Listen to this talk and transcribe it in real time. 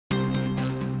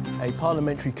A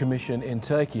parliamentary commission in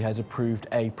Turkey has approved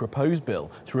a proposed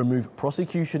bill to remove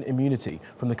prosecution immunity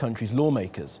from the country's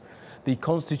lawmakers. The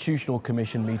Constitutional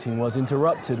Commission meeting was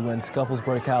interrupted when scuffles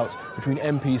broke out between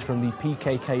MPs from the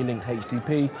PKK-linked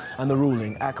HDP and the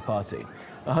ruling AK party.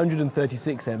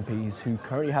 136 MPs who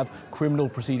currently have criminal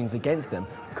proceedings against them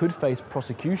could face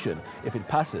prosecution if it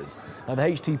passes. Now, the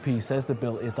HDP says the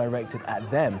bill is directed at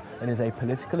them and is a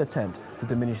political attempt to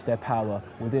diminish their power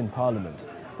within Parliament.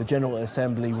 The General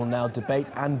Assembly will now debate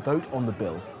and vote on the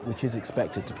bill, which is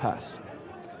expected to pass.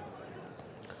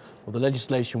 Well, the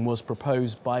legislation was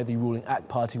proposed by the ruling AK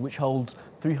party, which holds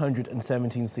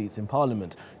 317 seats in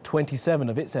Parliament. 27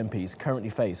 of its MPs currently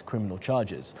face criminal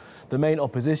charges. The main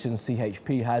opposition,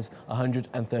 CHP, has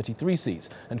 133 seats,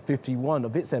 and 51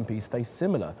 of its MPs face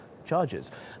similar charges.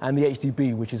 And the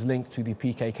HDP, which is linked to the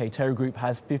PKK terror group,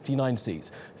 has 59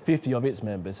 seats. 50 of its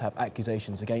members have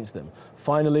accusations against them.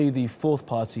 Finally, the fourth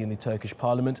party in the Turkish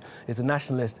parliament is the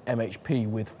nationalist MHP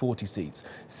with 40 seats.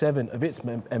 7 of its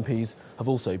MPs have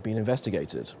also been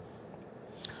investigated.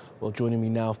 Well, joining me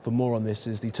now for more on this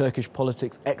is the Turkish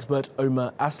politics expert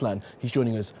Omer Aslan. He's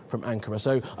joining us from Ankara.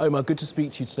 So, Omer, good to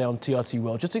speak to you today on TRT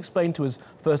World. Just explain to us,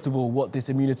 first of all, what this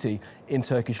immunity in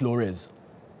Turkish law is.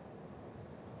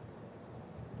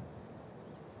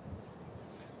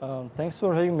 Thanks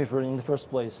for having me in the first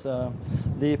place.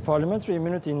 The parliamentary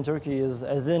immunity in Turkey is,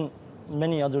 as in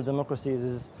many other democracies,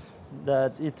 is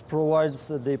that it provides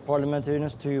the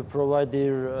parliamentarians to provide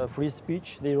their free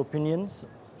speech, their opinions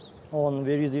on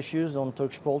various issues on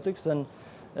Turkish politics, and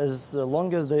as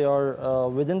long as they are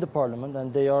within the parliament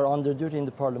and they are under duty in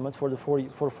the parliament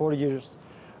for 4 years,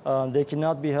 they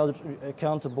cannot be held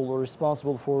accountable or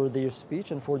responsible for their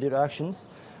speech and for their actions,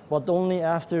 but only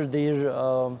after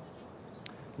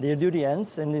their duty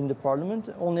ends and in the parliament,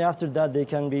 only after that they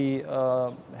can be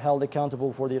held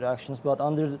accountable for their actions. But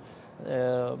under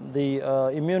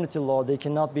the immunity law, they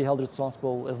cannot be held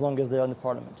responsible as long as they are in the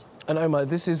parliament. And Omer,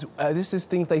 this is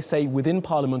things they say within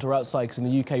Parliament or outside, because in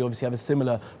the UK obviously have a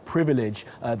similar privilege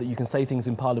that you can say things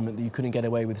in Parliament that you couldn't get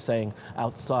away with saying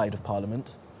outside of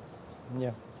Parliament.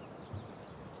 Yeah.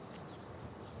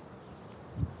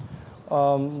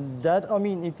 The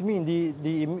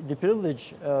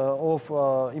privilege of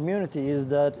immunity is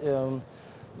that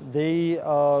they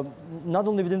not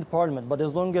only within the parliament, but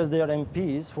as long as they are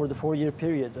MPs for the 4-year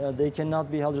period, they cannot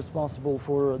be held responsible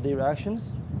for their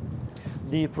actions.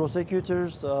 The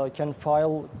prosecutors can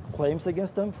file claims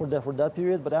against them for that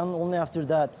period, but only after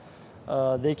that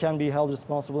they can be held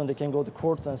responsible and they can go to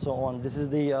courts and so on. This is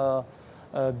the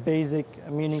basic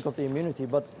meaning of the immunity,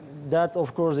 but that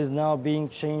of course is now being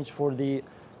changed for the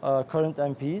current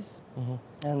MPs,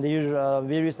 and their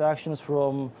various actions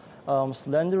from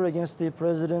slander against the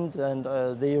president and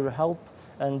their help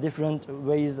and different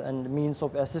ways and means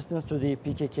of assistance to the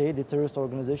PKK, the terrorist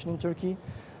organization in Turkey.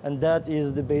 And that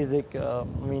is the basic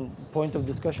point of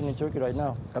discussion in Turkey right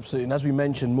now. Absolutely. And as we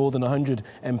mentioned, more than 100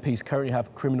 MPs currently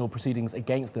have criminal proceedings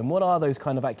against them. What are those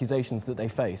kind of accusations that they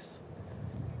face?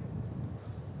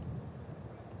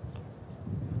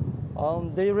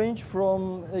 They range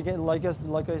from, again, like I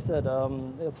said,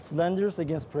 slanders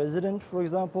against president, for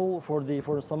example,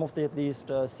 for some of the at least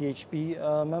CHP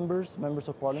members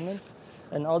of parliament,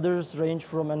 and others range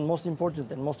from, and most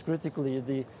important and most critically,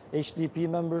 the HDP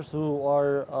members who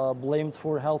are blamed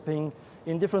for helping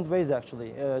in different ways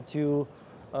actually to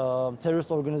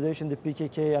terrorist organization, the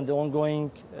PKK, and the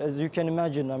ongoing, as you can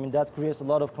imagine, that creates a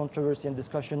lot of controversy and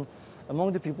discussion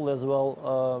among the people as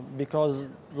well, because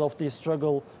of the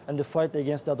struggle and the fight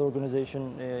against that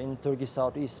organization in Turkey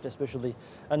southeast especially,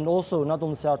 and also not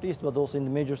only southeast but also in the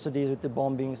major cities with the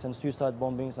bombings and suicide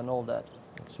bombings and all that.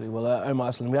 Absolutely. Well, Omer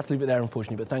Aslan, we have to leave it there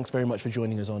unfortunately, but thanks very much for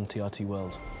joining us on TRT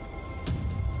World.